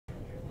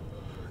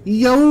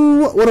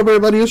Yo, what up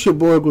everybody, it's your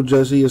boy Uncle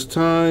Jesse. It's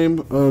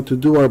time to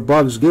do our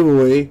box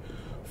giveaway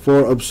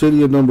for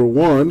Obsidian number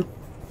 1.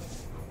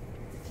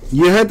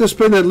 You had to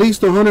spend at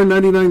least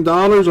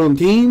 $199 on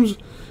teams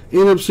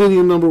in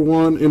Obsidian number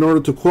 1 in order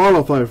to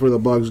qualify for the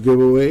box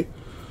giveaway.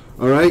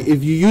 Alright,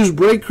 if you use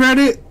break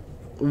credit,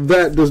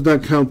 that does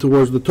not count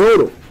towards the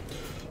total.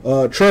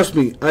 Trust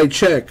me, I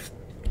checked.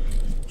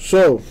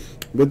 So,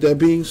 with that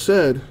being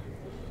said,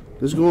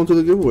 let's go on to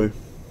the giveaway.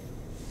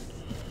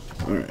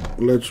 Alright,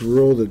 let's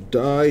roll the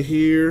die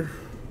here.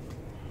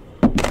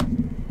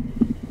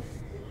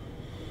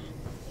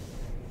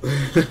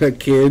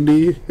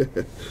 Candy.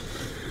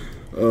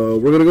 We're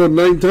going to go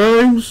 9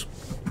 times.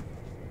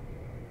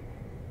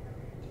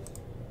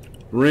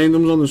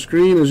 Randoms on the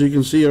screen. As you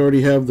can see, I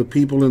already have the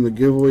people in the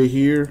giveaway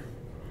here.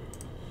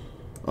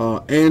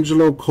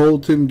 Angelo,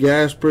 Colton,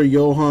 Gasper,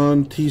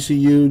 Johan,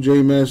 TCU,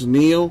 JMS,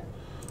 Neil.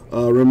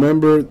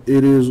 Remember,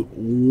 it is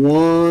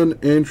 1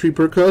 entry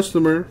per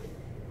customer.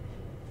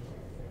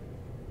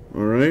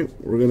 Alright,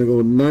 we're going to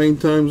go 9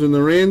 times in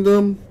the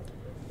random.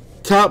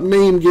 Top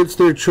name gets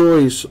their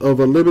choice of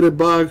a limited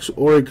box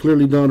or a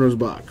clearly donors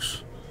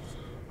box.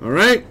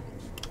 Alright,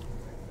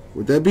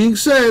 with that being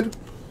said,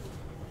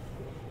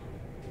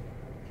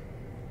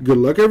 good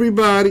luck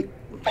everybody.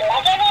 Good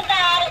luck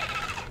everybody.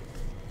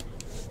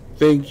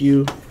 Thank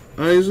you,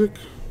 Isaac.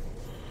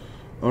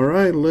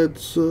 Alright,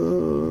 let's do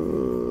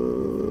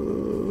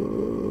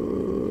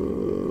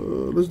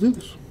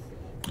this.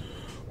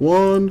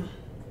 1,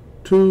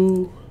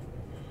 2,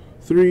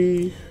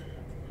 3,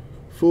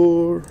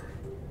 4,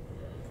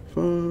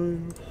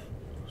 5,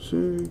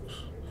 6,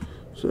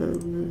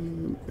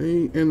 7,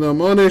 8, and the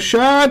money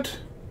shot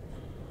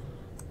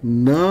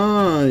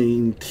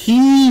 9.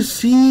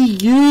 TCU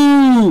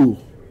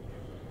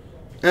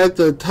at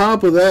the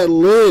top of that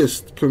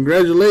list.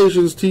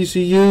 Congratulations,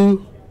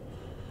 TCU.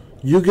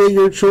 You get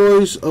your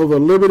choice of a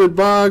limited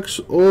box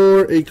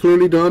or a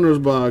clearly donors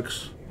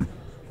box.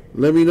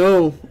 Let me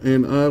know,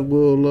 and I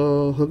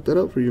will hook that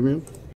up for you, man.